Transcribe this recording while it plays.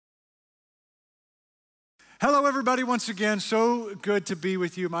Hello, everybody, once again. So good to be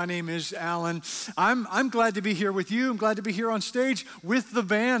with you. My name is Alan. I'm glad to be here with you. I'm glad to be here on stage with the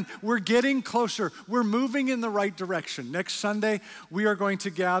band. We're getting closer. We're moving in the right direction. Next Sunday, we are going to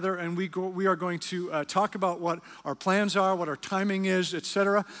gather and we are going to talk about what our plans are, what our timing is,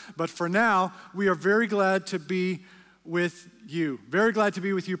 etc. But for now, we are very glad to be with you. Very glad to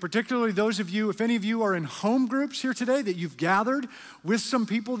be with you, particularly those of you, if any of you are in home groups here today, that you've gathered with some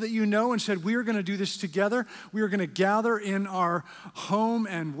people that you know and said, we are going to do this together. We are going to gather in our home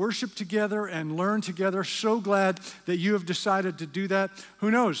and worship together and learn together. So glad that you have decided to do that.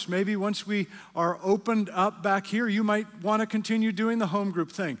 Who knows, maybe once we are opened up back here, you might want to continue doing the home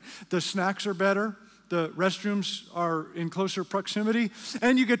group thing. The snacks are better. The restrooms are in closer proximity,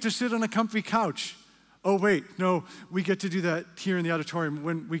 and you get to sit on a comfy couch. Oh, wait, no, we get to do that here in the auditorium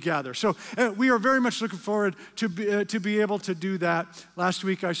when we gather. So we are very much looking forward to be able to do that. Last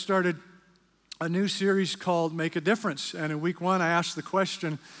week, I started a new series called Make a Difference. And in week one, I asked the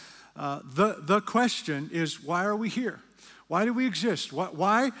question, the question is, why are we here? Why do we exist?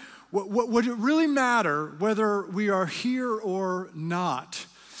 Why would it really matter whether we are here or not?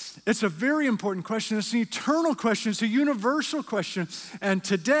 It's a very important question. It's an eternal question. It's a universal question. And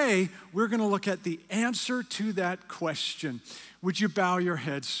today, we're going to look at the answer to that question. Would you bow your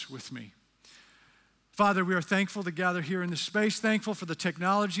heads with me? Father, we are thankful to gather here in this space, thankful for the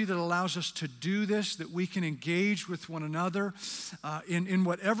technology that allows us to do this, that we can engage with one another in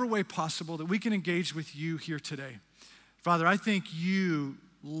whatever way possible, that we can engage with you here today. Father, I think you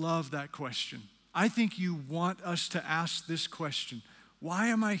love that question. I think you want us to ask this question. Why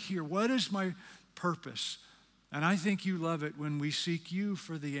am I here? What is my purpose? And I think you love it when we seek you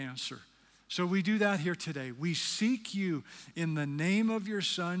for the answer. So we do that here today. We seek you in the name of your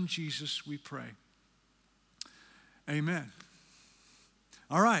Son, Jesus, we pray. Amen.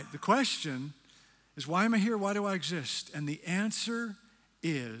 All right, the question is, why am I here? Why do I exist? And the answer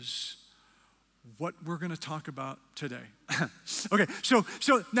is what we're going to talk about today. Okay, so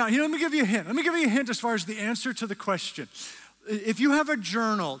now let me give you a hint. Let me give you a hint as far as the answer to the question. If you have a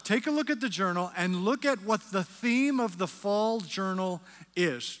journal, take a look at the journal and look at what the theme of the fall journal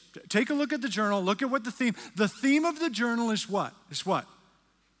is. Take a look at the journal, look at what the theme of the journal is what? It's what?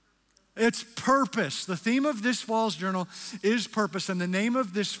 It's purpose. The theme of this fall's journal is purpose, and the name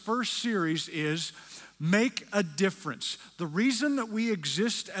of this first series is Make a Difference. The reason that we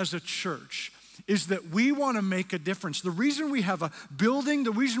exist as a church is that we want to make a difference. The reason we have a building,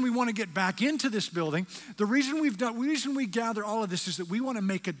 the reason we want to get back into this building, the reason we gather all of this is that we want to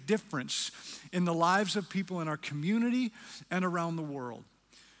make a difference in the lives of people in our community and around the world.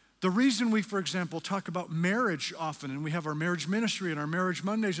 The reason we, for example, talk about marriage often, and we have our marriage ministry and our marriage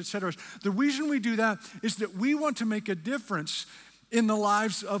Mondays, etc., the reason we do that is that we want to make a difference in the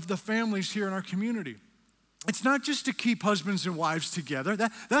lives of the families here in our community. It's not just to keep husbands and wives together.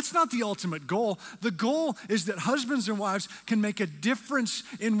 That's not the ultimate goal. The goal is that husbands and wives can make a difference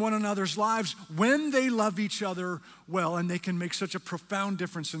in one another's lives when they love each other well, and they can make such a profound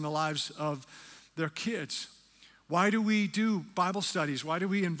difference in the lives of their kids. Why do we do Bible studies? Why do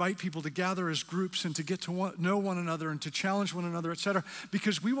we invite people to gather as groups and to get to know one another and to challenge one another, etc.?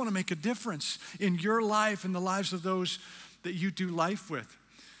 Because we want to make a difference in your life and the lives of those that you do life with.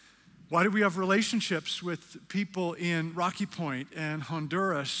 Why do we have relationships with people in Rocky Point and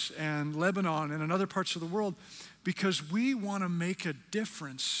Honduras and Lebanon and in other parts of the world? Because we want to make a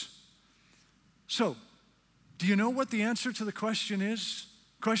difference. So, do you know what the answer to the question is?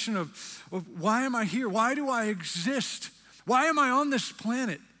 Question of why am I here? Why do I exist? Why am I on this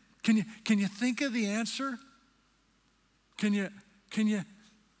planet? Can you think of the answer? Can you?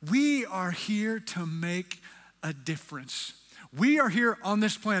 We are here to make a difference. We are here on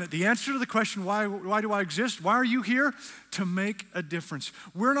this planet. The answer to the question, why do I exist? Why are you here? To make a difference.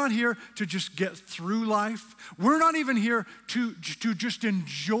 We're not here to just get through life. We're not even here to just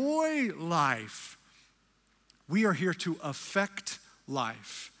enjoy life. We are here to affect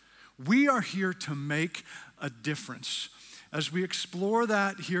life. We are here to make a difference. As we explore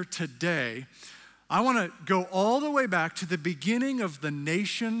that here today, I want to go all the way back to the beginning of the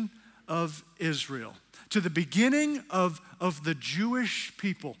nation of Israel, to the beginning of the Jewish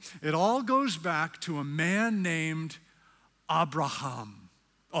people. It all goes back to a man named Abraham,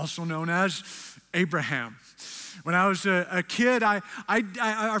 also known as Abraham. When I was a kid,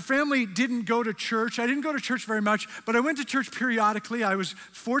 our family didn't go to church. I didn't go to church very much, but I went to church periodically. I was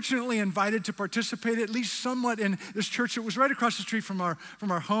fortunately invited to participate at least somewhat in this church that was right across the street from our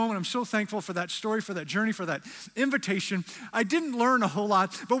home, and I'm so thankful for that story, for that journey, for that invitation. I didn't learn a whole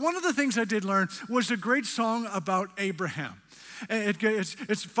lot, but one of the things I did learn was a great song about Abraham.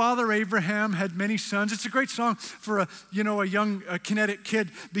 It's Father Abraham had many sons. It's a great song for a young kinetic kid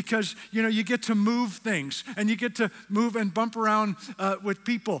because, you get to move things and you get to move and bump around with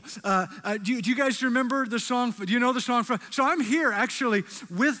people. Do you guys remember the song? Do you know the song? So I'm here actually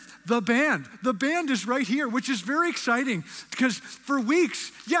with the band. The band is right here, which is very exciting because for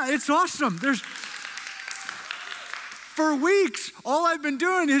weeks, it's awesome. For weeks, all I've been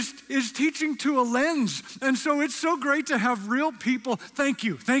doing is teaching to a lens. And so it's so great to have real people. Thank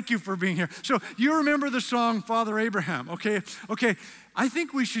you for being here. So you remember the song, Father Abraham, okay? I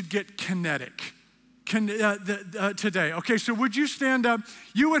think we should get kinetic today. Okay, so would you stand up?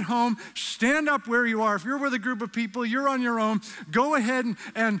 You at home, stand up where you are. If you're with a group of people, you're on your own, go ahead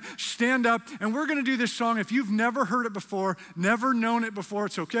and stand up. And we're gonna do this song. If you've never heard it before, never known it before,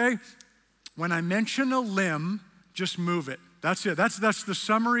 it's okay. When I mention a limb, just move it. That's it. That's the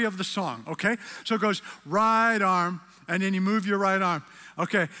summary of the song, okay? So it goes right arm, and then you move your right arm,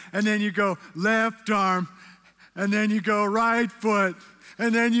 okay? And then you go left arm, and then you go right foot,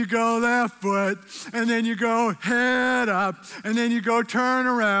 and then you go left foot, and then you go head up, and then you go turn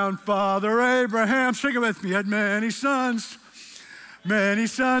around. Father Abraham, sing it with me, had many sons. Many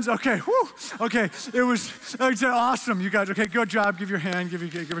sons. Okay, whew. Okay, it's awesome, you guys. Okay, good job. Give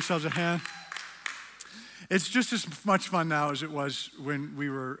yourselves a hand. It's just as much fun now as it was when we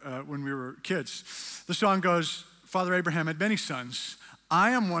were kids. The song goes, Father Abraham had many sons. I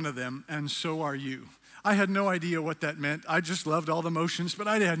am one of them, and so are you. I had no idea what that meant. I just loved all the motions, but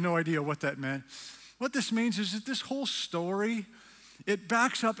I had no idea what that meant. What this means is that this whole story, it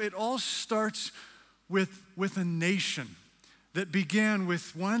backs up, it all starts with a nation that began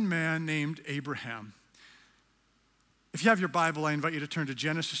with one man named Abraham. If you have your Bible, I invite you to turn to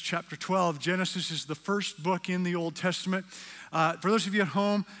Genesis chapter 12. Genesis is the first book in the Old Testament. For those of you at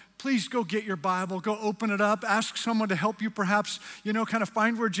home, please go get your Bible, go open it up, ask someone to help you perhaps, kind of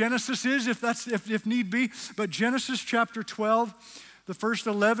find where Genesis is if need be. But Genesis chapter 12, the first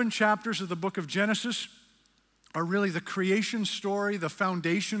 11 chapters of the book of Genesis are really the creation story, the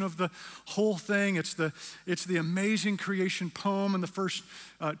foundation of the whole thing. It's the amazing creation poem in the first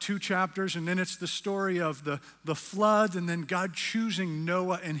 2 chapters, and then it's the story of the flood, and then God choosing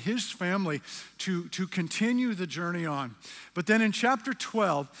Noah and his family to continue the journey on. But then in chapter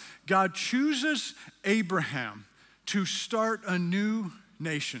 12, God chooses Abraham to start a new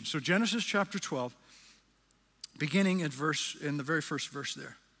nation. So Genesis chapter 12, beginning in the very first verse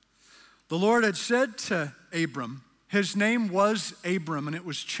there. The Lord had said to Abram, his name was Abram, and it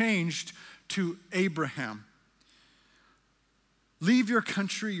was changed to Abraham. Leave your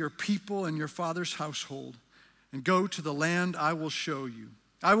country, your people, and your father's household, and go to the land I will show you.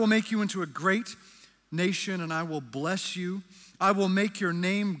 I will make you into a great nation, and I will bless you. I will make your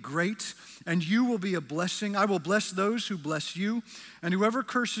name great, and you will be a blessing. I will bless those who bless you, and whoever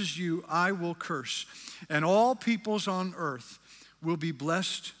curses you, I will curse. And all peoples on earth will be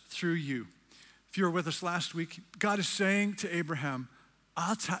blessed through you. If you were with us last week, God is saying to Abraham,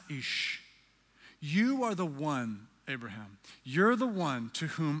 Ata ish, you are the one, Abraham. You're the one to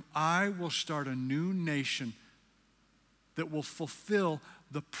whom I will start a new nation that will fulfill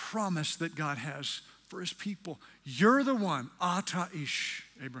the promise that God has for his people. You're the one, Ata ish,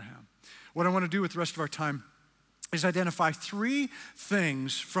 Abraham. What I want to do with the rest of our time is identify 3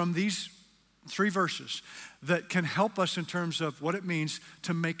 things from these 3 verses that can help us in terms of what it means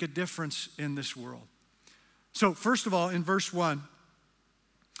to make a difference in this world. So first of all, in verse 1,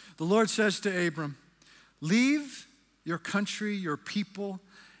 the Lord says to Abram, leave your country, your people,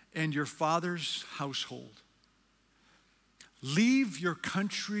 and your father's household. Leave your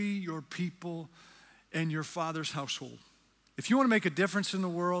country, your people, and your father's household. If you want to make a difference in the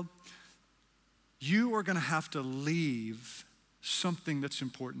world, you are going to have to leave something that's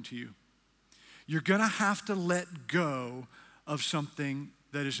important to you. You're going to have to let go of something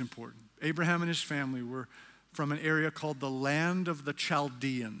that is important. Abraham and his family were from an area called the land of the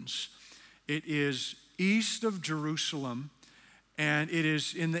Chaldeans. It is east of Jerusalem, and it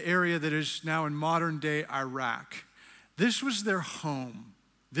is in the area that is now in modern-day Iraq. This was their home.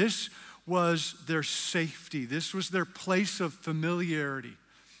 This was their safety. This was their place of familiarity.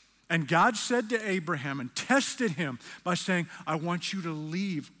 And God said to Abraham and tested him by saying, I want you to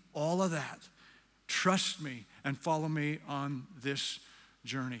leave all of that. Trust me and follow me on this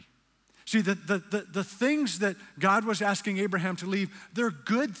journey. See, the things that God was asking Abraham to leave, they're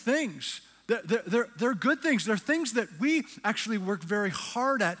good things. They're good things. They're things that we actually work very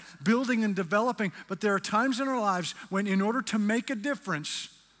hard at building and developing. But there are times in our lives when in order to make a difference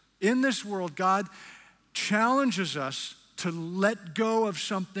in this world, God challenges us to let go of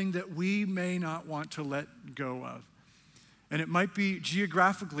something that we may not want to let go of. And it might be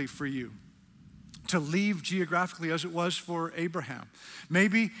geographically for you, to leave geographically as it was for Abraham.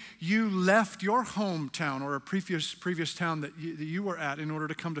 Maybe you left your hometown or a previous town that you were at in order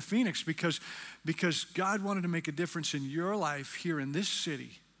to come to Phoenix because God wanted to make a difference in your life here in this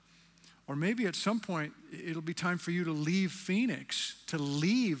city. Or maybe at some point it'll be time for you to leave Phoenix, to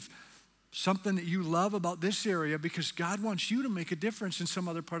leave something that you love about this area because God wants you to make a difference in some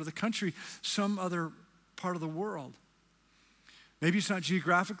other part of the country, some other part of the world. Maybe it's not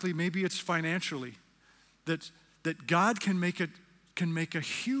geographically, maybe it's financially. That God can make a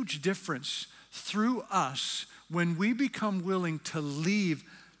huge difference through us when we become willing to leave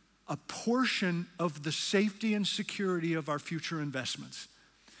a portion of the safety and security of our future investments.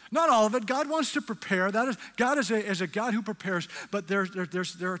 Not all of it. God wants to prepare. God is a God who prepares, but there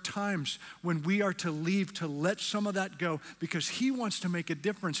are times when we are to leave, to let some of that go because he wants to make a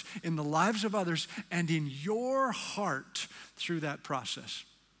difference in the lives of others and in your heart through that process.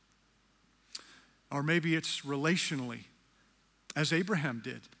 Or maybe it's relationally, as Abraham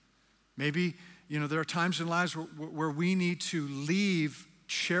did. Maybe, there are times in lives where we need to leave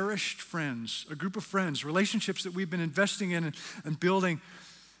cherished friends, a group of friends, relationships that we've been investing in and building,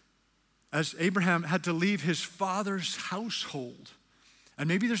 as Abraham had to leave his father's household. And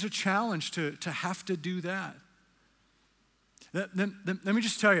maybe there's a challenge to have to do that. Let me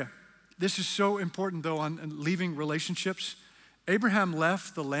just tell you, this is so important though on leaving relationships. Abraham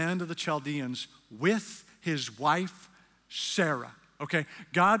left the land of the Chaldeans with his wife, Sarah. Okay,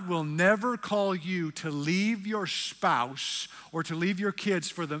 God will never call you to leave your spouse or to leave your kids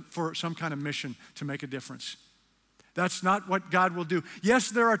for some kind of mission to make a difference. That's not what God will do. Yes,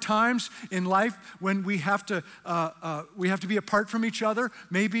 there are times in life when we have to be apart from each other.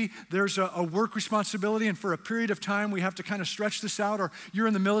 Maybe there's a work responsibility, and for a period of time we have to kind of stretch this out. Or you're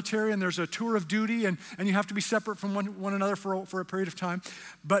in the military and there's a tour of duty, and you have to be separate from one another for a period of time.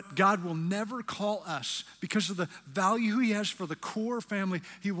 But God will never call us, because of the value He has for the core family,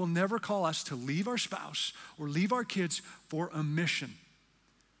 He will never call us to leave our spouse or leave our kids for a mission.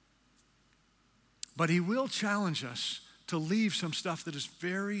 But He will challenge us to leave some stuff that is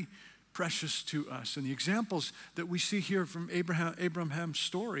very precious to us. And the examples that we see here from Abraham's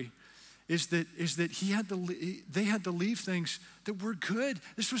story is that they had to leave things that were good.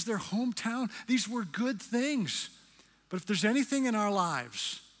 This was their hometown. These were good things. But if there's anything in our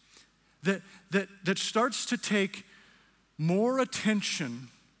lives that starts to take more attention,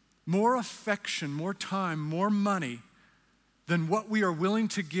 more affection, more time, more money than what we are willing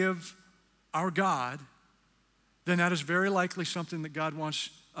to give our God, then that is very likely something that God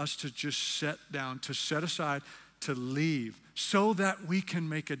wants us to just set down, to set aside, to leave, so that we can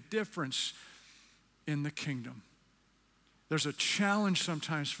make a difference in the kingdom. There's a challenge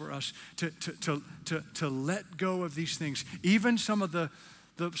sometimes for us to let go of these things, even some of the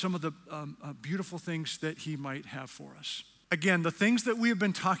beautiful things that He might have for us. Again, the things that we have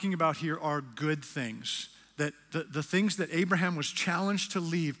been talking about here are good things. That the things that Abraham was challenged to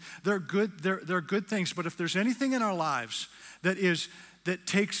leave, they're good things. But if there's anything in our lives that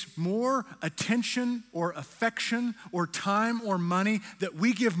takes more attention or affection or time or money, that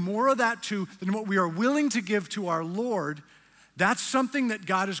we give more of that to than what we are willing to give to our Lord, that's something that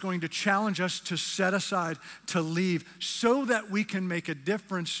God is going to challenge us to set aside, to leave, so that we can make a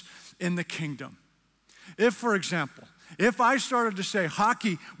difference in the kingdom. If, for example, if I started to say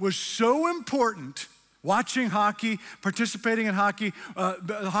hockey was so important, watching hockey, participating in hockey,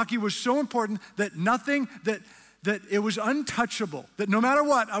 hockey was so important that that it was untouchable, that no matter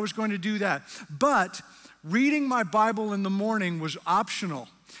what, I was going to do that. But reading my Bible in the morning was optional.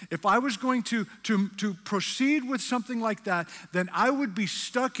 If I was going to proceed with something like that, then I would be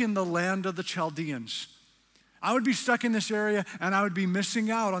stuck in the land of the Chaldeans. I would be stuck in this area, and I would be missing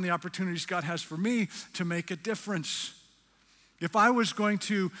out on the opportunities God has for me to make a difference. If I was going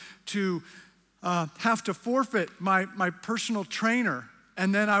to have to forfeit my personal trainer,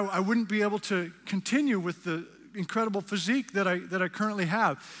 and then I wouldn't be able to continue with the incredible physique that I currently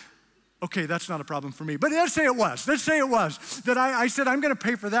have. Okay, that's not a problem for me. But let's say it was that I said I'm going to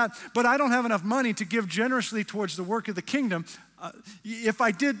pay for that, but I don't have enough money to give generously towards the work of the kingdom. If I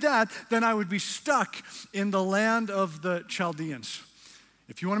did that, then I would be stuck in the land of the Chaldeans.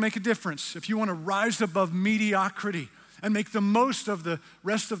 If you want to make a difference, if you want to rise above mediocrity and make the most of the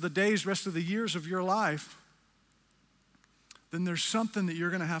rest of the days, rest of the years of your life, then there's something that you're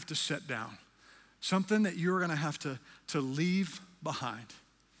going to have to set down, something that you're going to have to leave behind.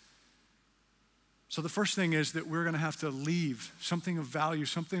 So the first thing is that we're going to have to leave something of value,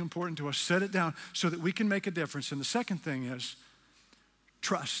 something important to us, set it down so that we can make a difference. And the second thing is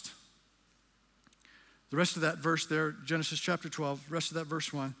trust. The rest of that verse there, Genesis chapter 12, the rest of that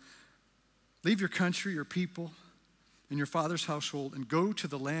verse 1, leave your country, your people, and your father's household, and go to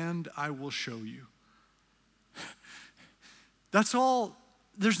the land I will show you. That's all.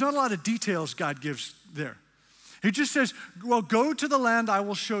 There's not a lot of details God gives there. He just says, well, go to the land I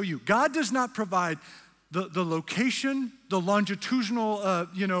will show you. God does not provide the location, the longitudinal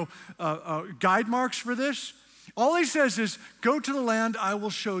guide marks for this. All he says is, go to the land I will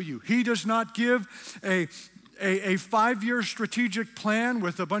show you. He does not give a 5-year strategic plan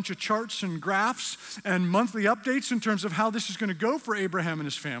with a bunch of charts and graphs and monthly updates in terms of how this is going to go for Abraham and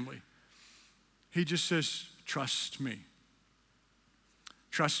his family. He just says, trust me.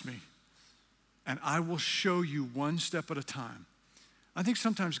 Trust me, and I will show you one step at a time. I think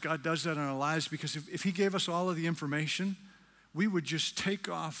sometimes God does that in our lives because if he gave us all of the information, we would just take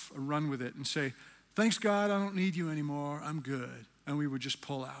off and run with it and say, thanks God, I don't need you anymore, I'm good. And we would just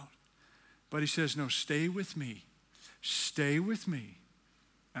pull out. But he says, no, stay with me,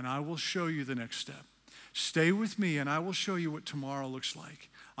 and I will show you the next step. Stay with me, and I will show you what tomorrow looks like.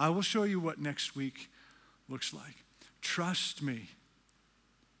 I will show you what next week looks like. Trust me.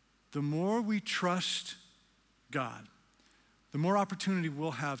 The more we trust God, the more opportunity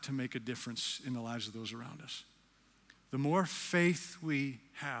we'll have to make a difference in the lives of those around us. The more faith we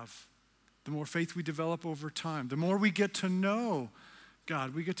have, the more faith we develop over time, the more we get to know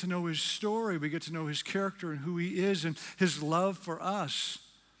God, we get to know his story, we get to know his character and who he is and his love for us.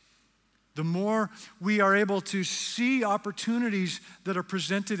 The more we are able to see opportunities that are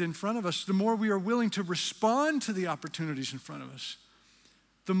presented in front of us, the more we are willing to respond to the opportunities in front of us.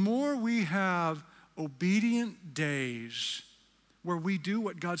 The more we have obedient days where we do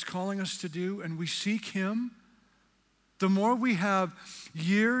what God's calling us to do and we seek him, the more we have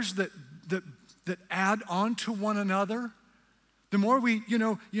years that add on to one another, the more we,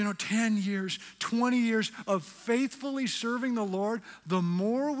 10 years, 20 years of faithfully serving the Lord, the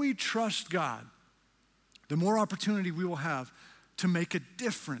more we trust God, the more opportunity we will have to make a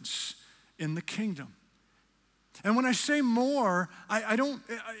difference in the kingdom. And when I say more, I'm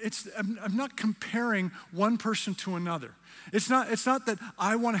not comparing one person to another. It's not that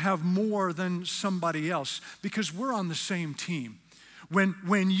I want to have more than somebody else, because we're on the same team.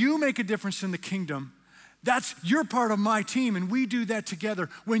 When you make a difference in the kingdom, you're part of my team, and we do that together.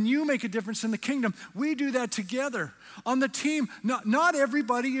 When you make a difference in the kingdom, we do that together. On the team, not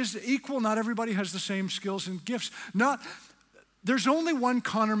everybody is equal. Not everybody has the same skills and gifts. There's only one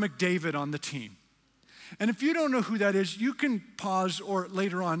Connor McDavid on the team. And if you don't know who that is, you can pause or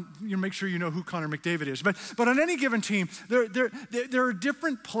later on, make sure you know who Connor McDavid is. But on any given team, there are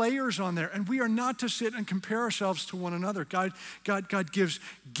different players on there, and we are not to sit and compare ourselves to one another. God gives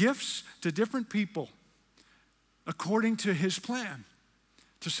gifts to different people according to his plan.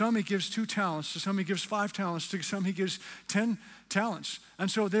 To some he gives 2 talents, to some he gives 5 talents, to some he gives 10 talents. And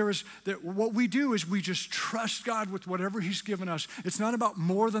so what we do is we just trust God with whatever he's given us. It's not about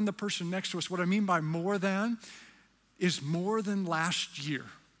more than the person next to us. What I mean by more than is more than last year.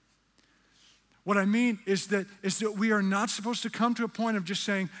 What I mean is that we are not supposed to come to a point of just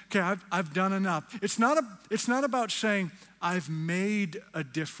saying, okay, I've done enough. It's not about saying, I've made a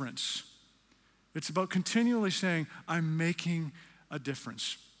difference. It's about continually saying, I'm making a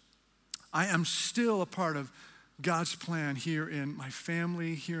difference. I am still a part of God's plan here in my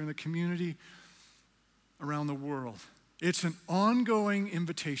family, here in the community, around the world. It's an ongoing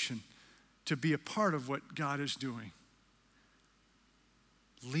invitation to be a part of what God is doing.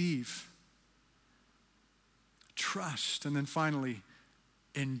 Leave. Trust. And then finally,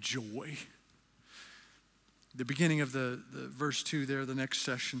 enjoy. The beginning of the verse 2 there, the next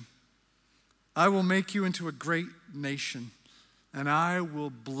session. I will make you into a great nation, and I will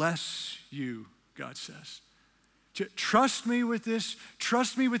bless you, God says. Trust me with this.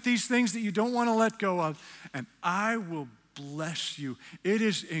 Trust me with these things that you don't want to let go of, and I will bless you. It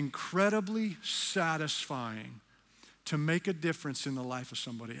is incredibly satisfying to make a difference in the life of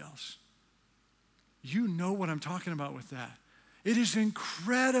somebody else. You know what I'm talking about with that. It is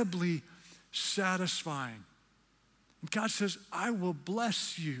incredibly satisfying. And God says, I will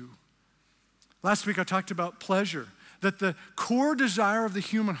bless you. Last week I talked about pleasure, that the core desire of the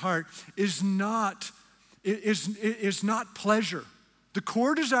human heart is not pleasure. The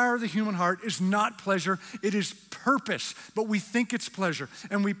core desire of the human heart is not pleasure, it is purpose, but we think it's pleasure.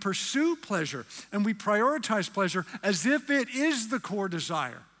 And we pursue pleasure, and we prioritize pleasure as if it is the core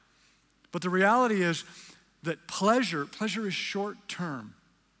desire. But the reality is that pleasure is short term,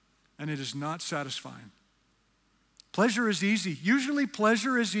 and it is not satisfying. Pleasure is easy. Usually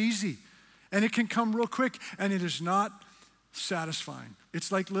pleasure is easy. And it can come real quick, and it is not satisfying.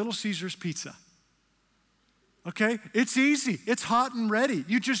 It's like Little Caesars pizza. okay? It's easy. It's hot and ready.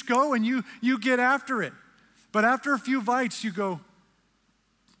 You just go and you get after it. But after a few bites, you go,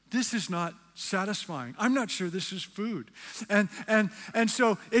 this is not satisfying. I'm not sure this is food. And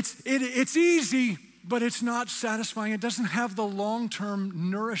so it's easy, but it's not satisfying. It doesn't have the long-term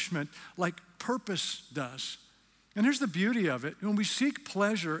nourishment like purpose does. And here's the beauty of it. When we seek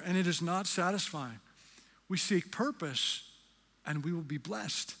pleasure and it is not satisfying, we seek purpose and we will be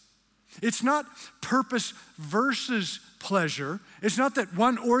blessed. It's not purpose versus pleasure. It's not that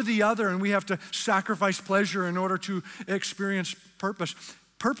one or the other and we have to sacrifice pleasure in order to experience purpose.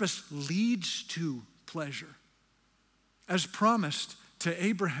 Purpose leads to pleasure. As promised to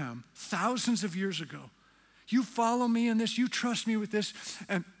Abraham thousands of years ago, you follow me in this, you trust me with this,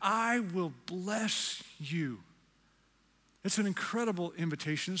 and I will bless you. It's an incredible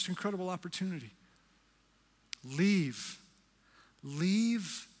invitation. It's an incredible opportunity. Leave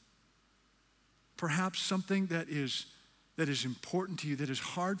perhaps something that is important to you, that is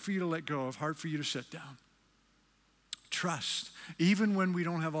hard for you to let go of, hard for you to set down. Trust, even when we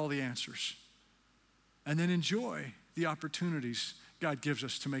don't have all the answers. And then enjoy the opportunities God gives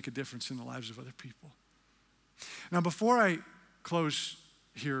us to make a difference in the lives of other people. Now, before I close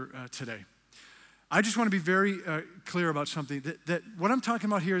here today, I just want to be very clear about something. That what I'm talking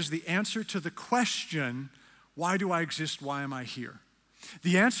about here is the answer to the question, why do I exist? Why am I here?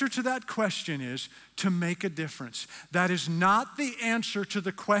 The answer to that question is to make a difference. That is not the answer to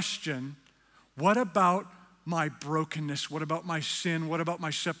the question, what about my brokenness? What about my sin? What about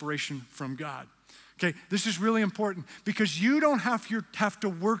my separation from God? Okay, this is really important because you don't have to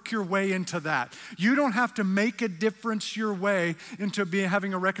work your way into that. You don't have to make a difference your way into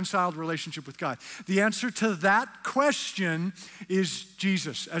having a reconciled relationship with God. The answer to that question is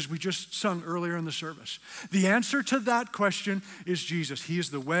Jesus, as we just sung earlier in the service. The answer to that question is Jesus. He is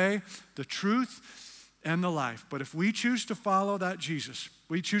the way, the truth, and the life. But if we choose to follow that Jesus,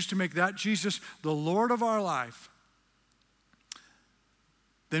 we choose to make that Jesus the Lord of our life,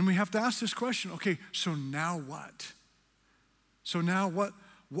 then we have to ask this question, okay, so now what? So now what?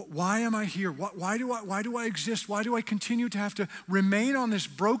 Why am I here? Why do I exist? Why do I continue to have to remain on this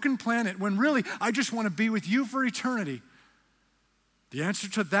broken planet when really I just want to be with you for eternity? The answer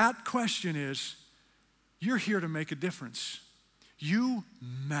to that question is, you're here to make a difference. You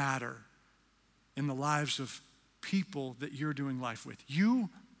matter in the lives of people that you're doing life with. You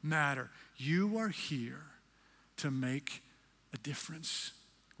matter. You are here to make a difference.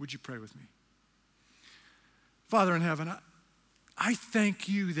 Would you pray with me? Father in heaven, I thank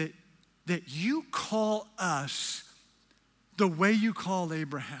you that you call us the way you called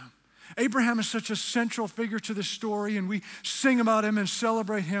Abraham. Abraham is such a central figure to the story, and we sing about him and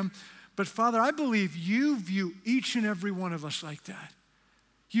celebrate him. But Father, I believe you view each and every one of us like that.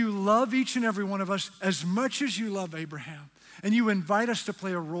 You love each and every one of us as much as you love Abraham, and you invite us to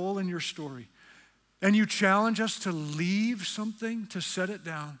play a role in your story. And you challenge us to leave something, to set it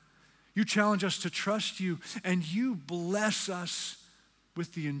down. You challenge us to trust you, and you bless us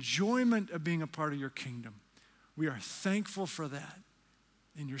with the enjoyment of being a part of your kingdom. We are thankful for that.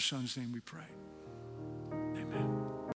 In your Son's name we pray.